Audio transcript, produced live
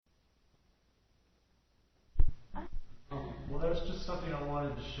was just something I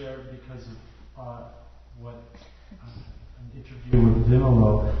wanted to share because of what an interview with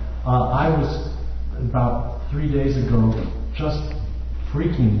Vimalo. I was about 3 days ago just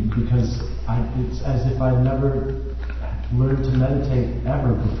freaking because it's as if I'd never learned to meditate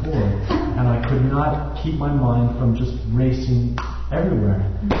ever before, and I could not keep my mind from just racing everywhere,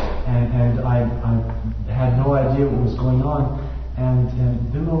 and I had no idea what was going on, and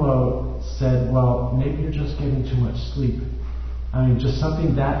Vimalo said, well, maybe you're just getting too much sleep. I mean, just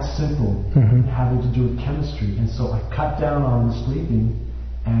something that simple, having to do with chemistry, and so I cut down on the sleeping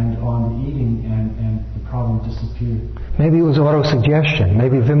and on the eating, and the problem disappeared. Maybe it was auto-suggestion.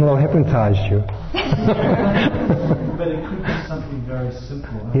 Maybe Vimalo hypnotized you. But it could be something very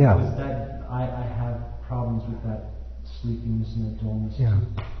simple. Yeah. Because that I have problems with that sleepiness and that dullness. Yeah.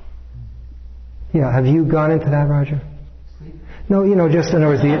 Yeah. Have you gone into that, Roger? Sleep? No, just in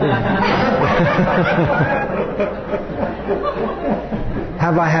other words,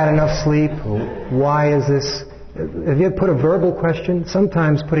 have I had enough sleep? Why is this? If you put a verbal question,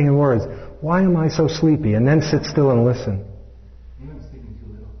 sometimes putting in words, why am I so sleepy? And then sit still and listen. Maybe I'm sleeping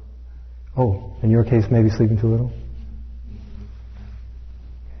too little. Oh, in your case, maybe sleeping too little?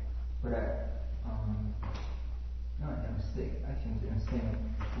 But I can understand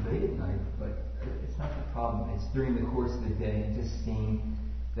late at night, but it's not the problem. It's during the course of the day and just seeing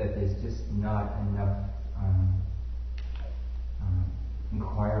that there's just not enough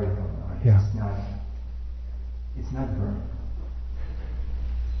inquiry going on. Yeah. It's not burning.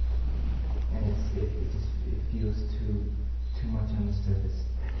 And it feels too much on the surface.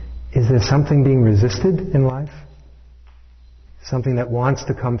 Is there something being resisted in life? Something that wants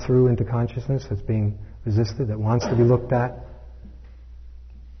to come through into consciousness that's being resisted, that wants to be looked at,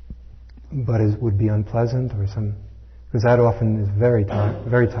 but would be unpleasant, or some? Because that often is very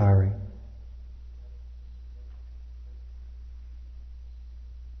tiring.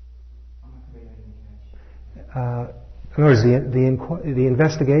 In other words, the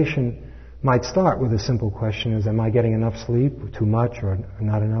investigation might start with a simple question: is am I getting enough sleep, or too much, or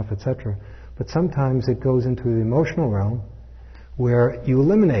not enough, etc. But sometimes it goes into the emotional realm, where you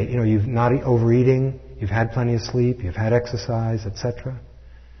eliminate. You've not overeating, you've had plenty of sleep, you've had exercise, etc.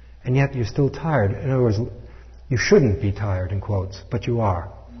 And yet you're still tired. In other words, you shouldn't be tired, in quotes, but you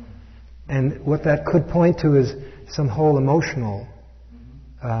are. And what that could point to is some whole emotional,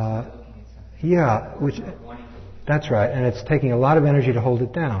 that's right, and it's taking a lot of energy to hold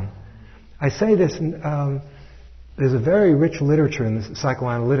it down. I say this, there's a very rich literature in the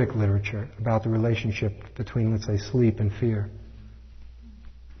psychoanalytic literature about the relationship between, let's say, sleep and fear.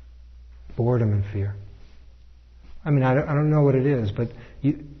 Boredom and fear. I mean, I don't know what it is, but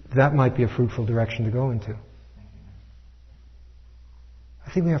that might be a fruitful direction to go into.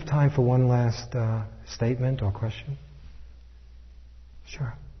 I think we have time for one last statement or question.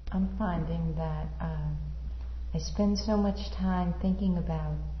 Sure. I'm finding that I spend so much time thinking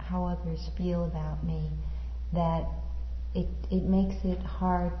about how others feel about me that it makes it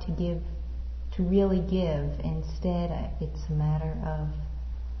hard to really give. Instead, it's a matter of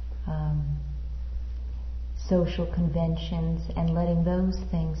social conventions and letting those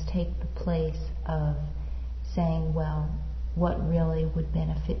things take the place of saying, well, what really would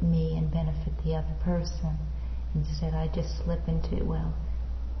benefit me and benefit the other person. Instead, I just slip into, well,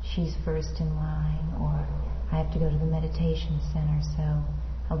 she's first in line, or I have to go to the meditation center, so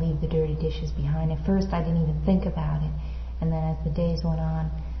I'll leave the dirty dishes behind. At first, I didn't even think about it, and then as the days went on,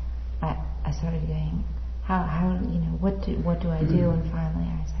 I started going, what do I do? And finally,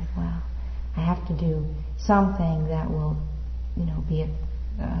 I said, well, I have to do something that will, be a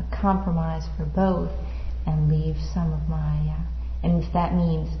compromise for both, and leave some of my, and if that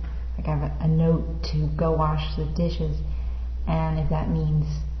means, like I have a note to go wash the dishes, and if that means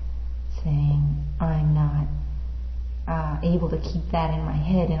saying I'm not able to keep that in my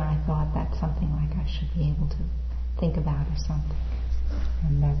head, and I thought that's something like I should be able to think about or something,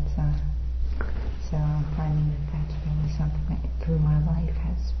 and that's so I'm finding that that's really something that through my life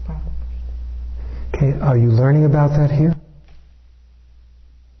has probably. Okay, are you learning about that here?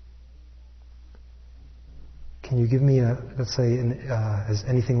 Can you give me let's say, has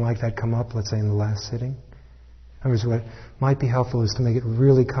anything like that come up, let's say in the last sitting? In other words, what might be helpful is to make it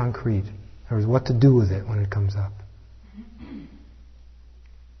really concrete. In other words, what to do with it when it comes up.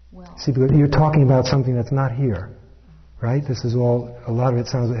 Well, see, because you're talking about something that's not here, right? This is all, a lot of it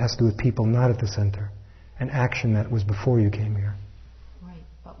sounds like it has to do with people not at the center, an action that was before you came here. Right,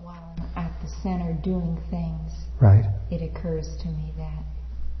 but while I'm at the center doing things, right, it occurs to me that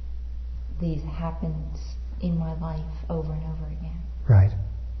these happens in my life over and over again. Right.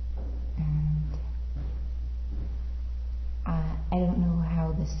 And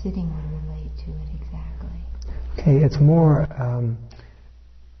sitting would relate to it exactly. Okay, it's more.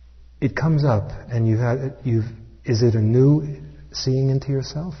 It comes up, and is it a new seeing into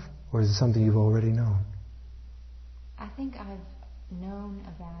yourself, or is it something you've already known? I think I've known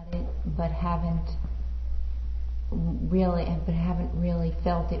about it, but haven't really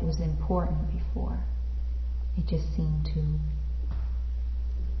felt it was important before. It just seemed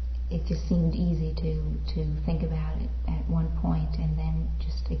easy to think about it at one point and then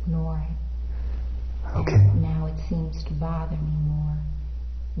just ignore it. Okay. And now it seems to bother me more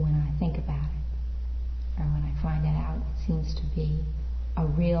when I think about it, or when I find it out. It seems to be a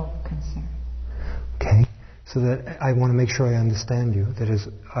real concern. Okay. So that I want to make sure I understand you. That is,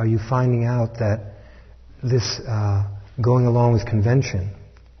 are you finding out that this going along with convention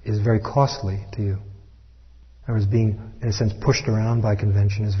is very costly to you? Or is being, in a sense, pushed around by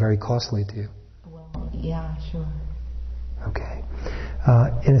convention is very costly to you? Well, yeah, sure. Okay.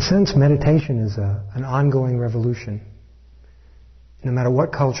 In a sense, meditation is an ongoing revolution. No matter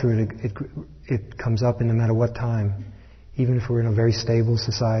what culture it comes up in, no matter what time, even if we're in a very stable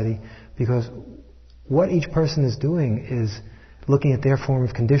society, because what each person is doing is looking at their form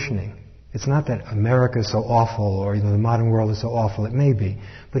of conditioning. It's not that America is so awful or the modern world is so awful. It may be.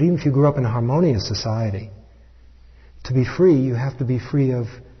 But even if you grew up in a harmonious society, to be free, you have to be free of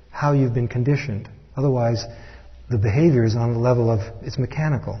how you've been conditioned. Otherwise, the behavior is on the level of, it's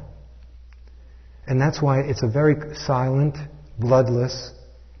mechanical. And that's why it's a very silent, bloodless,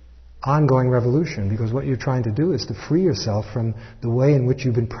 ongoing revolution, because what you're trying to do is to free yourself from the way in which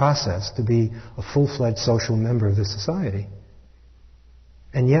you've been processed to be a full-fledged social member of this society.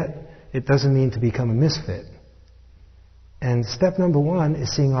 And yet, it doesn't mean to become a misfit. And step number one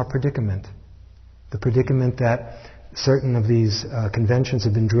is seeing our predicament. The predicament that certain of these conventions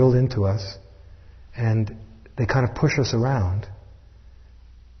have been drilled into us, and they kind of push us around.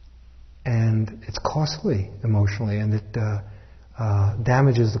 And it's costly emotionally, and it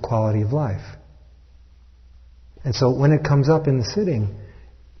damages the quality of life. And so when it comes up in the sitting,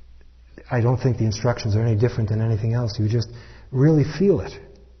 I don't think the instructions are any different than anything else. You just really feel it.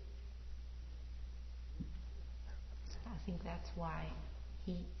 I think that's why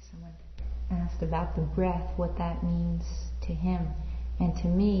someone asked about the breath, what that means to him. And to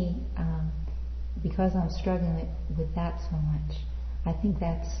me, because I'm struggling with that so much, I think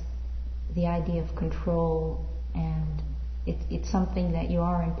that's the idea of control, and it's something that you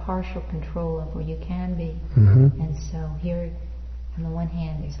are in partial control of, or you can be. Mm-hmm. And so here, on the one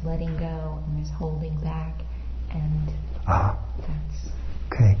hand, there's letting go and there's holding back, and that's...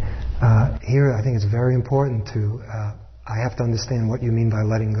 Okay. Here I think it's very important to, I have to understand what you mean by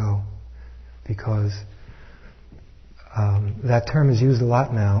letting go, because that term is used a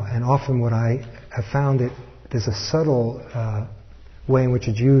lot now, and often what I have found, there's a subtle way in which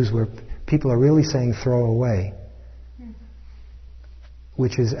it's used where people are really saying throw away,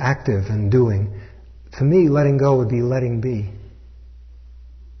 which is active and doing. To me, letting go would be letting be.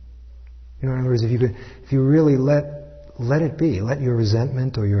 In other words, if you really let it be, let your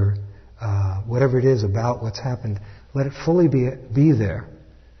resentment or your whatever it is about what's happened, let it fully be there,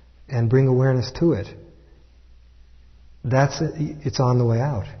 and bring awareness to it. It's on the way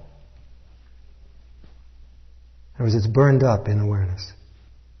out. In other words, it's burned up in awareness.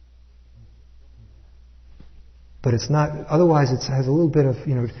 But it's not, otherwise it has a little bit of,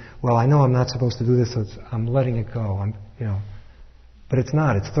 well, I know I'm not supposed to do this, so I'm letting it go. But it's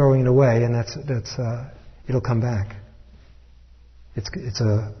not, it's throwing it away, and that's it'll come back. It's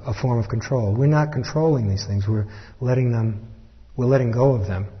a form of control. We're not controlling these things, we're letting go of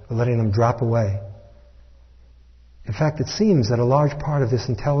them, we're letting them drop away. In fact, it seems that a large part of this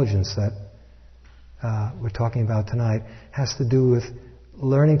intelligence that we're talking about tonight has to do with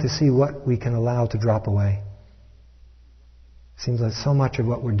learning to see what we can allow to drop away. Seems like so much of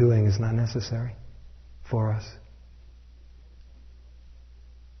what we're doing is not necessary for us.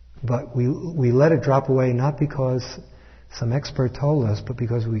 But we let it drop away not because some expert told us, but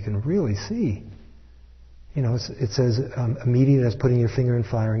because we can really see. It says immediate as putting your finger in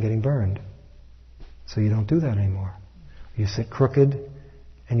fire and getting burned. So you don't do that anymore. You sit crooked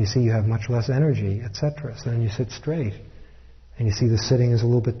and you see you have much less energy, etc. So then you sit straight and you see the sitting is a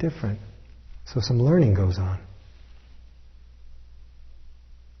little bit different. So some learning goes on.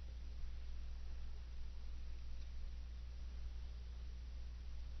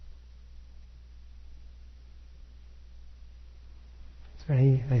 Is there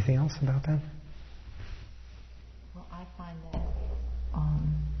anything else about that? Well, I find that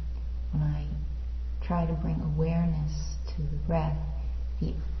when I try to bring awareness to the breath,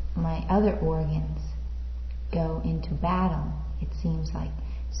 my other organs go into battle. It seems like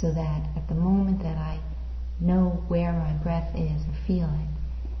so that at the moment that I know where my breath is or feel it,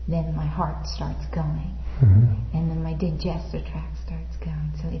 then my heart starts going. And then my digestive tract starts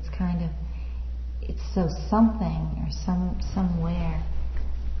going. So it's kind of, it's so something or somewhere,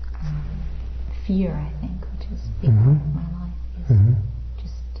 fear, I think, which is a big part of my life, is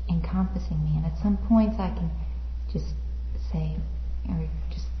just encompassing me. And at some points I can just say, or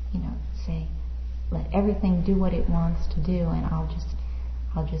just, say, let everything do what it wants to do, and I'll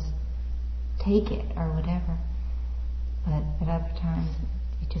just take it or whatever. But at other times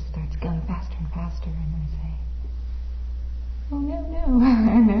it just starts going faster and faster, and I say, oh no.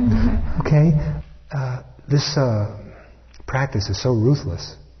 Okay, this practice is so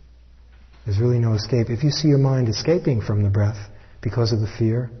ruthless. There's really no escape. If you see your mind escaping from the breath because of the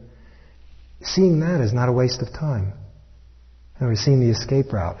fear, seeing that is not a waste of time. In other words, seeing the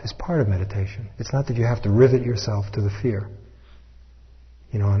escape route is part of meditation. It's not that you have to rivet yourself to the fear.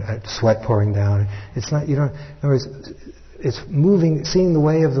 And sweat pouring down. It's not, in other words, it's moving, seeing the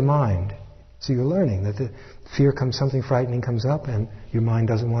way of the mind. So you're learning that the fear comes, something frightening comes up, and your mind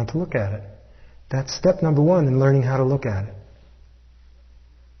doesn't want to look at it. That's step number one in learning how to look at it.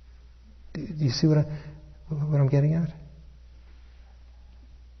 Do you see what I'm getting at?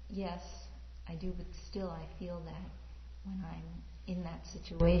 Yes, I do, but still I feel that when I'm in that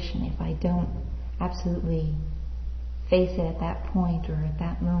situation, if I don't absolutely face it at that point or at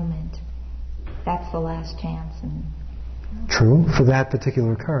that moment, that's the last chance. True, for that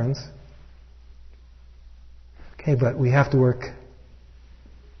particular occurrence. Okay, but we have to work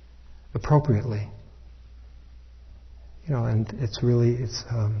appropriately. And it's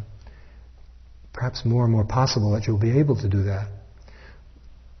perhaps more and more possible that you'll be able to do that.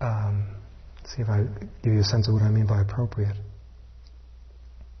 See if I give you a sense of what I mean by appropriate.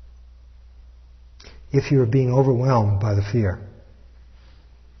 If you're being overwhelmed by the fear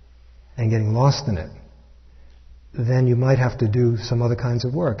and getting lost in it, then you might have to do some other kinds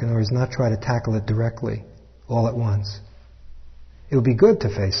of work. In other words, not try to tackle it directly, all at once. It would be good to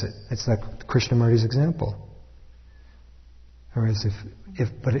face it. It's like Krishnamurti's example. Or is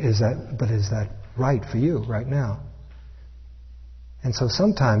that right for you right now? And so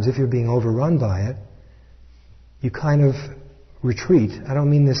sometimes, if you're being overrun by it, you kind of retreat. I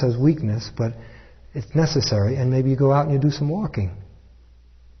don't mean this as weakness, but it's necessary, and maybe you go out and you do some walking.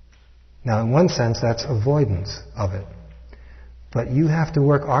 Now, in one sense, that's avoidance of it. But you have to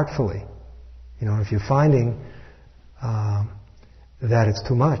work artfully. If you're finding that it's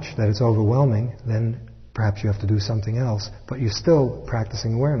too much, that it's overwhelming, then perhaps you have to do something else. But you're still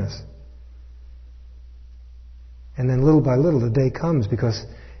practicing awareness. And then little by little, the day comes, because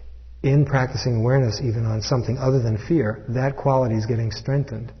in practicing awareness, even on something other than fear, that quality is getting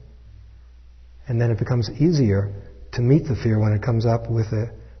strengthened. And then it becomes easier to meet the fear when it comes up with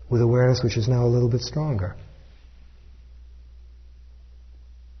awareness, which is now a little bit stronger.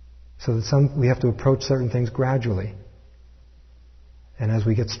 So that we have to approach certain things gradually. And as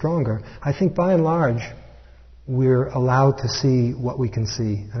we get stronger, I think by and large, we're allowed to see what we can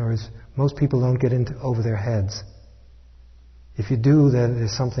see. In other words, most people don't get over their heads. If you do, then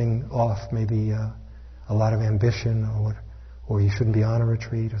there's something off, maybe a lot of ambition, or you shouldn't be on a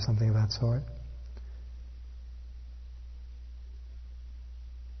retreat, or something of that sort.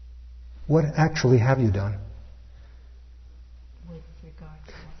 What actually have you done? With regard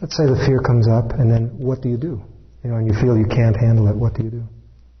to what? Let's say the fear comes up, and then what do you do? And you feel you can't handle it, what do you do?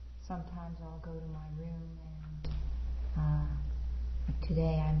 Sometimes I'll go to my room, and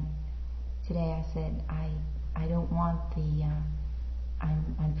today I said I don't want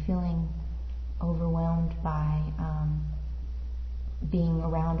I'm feeling overwhelmed by being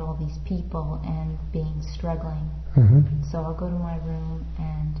around all these people and being struggling. So I'll go to my room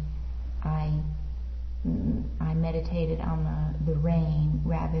and I meditated on the rain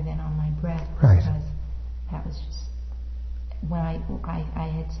rather than on my breath, because that was just when I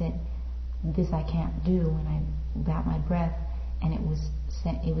had said this I can't do about my breath, and it was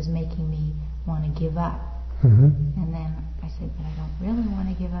making me want to give up. And then I said, but I don't really want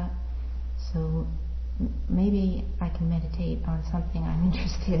to give up, so maybe I can meditate on something I'm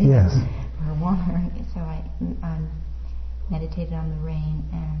interested in or want. So I meditated on the rain,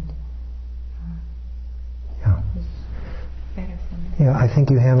 and it was better for me. Yeah, I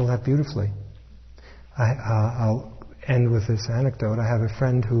think you handle that beautifully. I'll end with this anecdote. I have a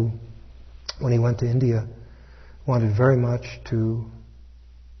friend who, when he went to India, wanted very much to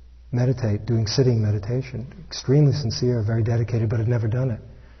meditate, doing sitting meditation. Extremely sincere, very dedicated, but had never done it.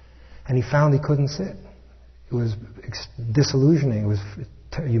 And he found he couldn't sit. It was disillusioning. It was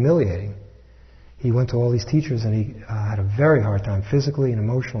humiliating. he went to all these teachers and he had a very hard time physically and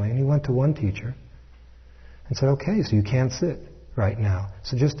emotionally. And he went to one teacher and said, okay, so you can't sit right now.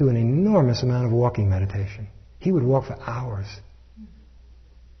 So just do an enormous amount of walking meditation. He would walk for hours.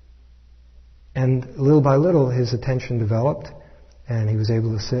 And little by little, his attention developed, and he was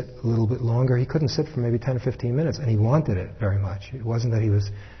able to sit a little bit longer. He couldn't sit for maybe 10 or 15 minutes, and he wanted it very much. It wasn't that he was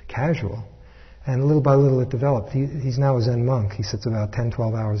casual. And little by little, it developed. He's now a Zen monk. He sits about 10,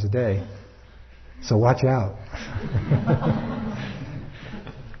 12 hours a day. So watch out.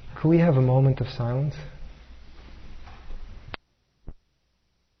 Could we have a moment of silence?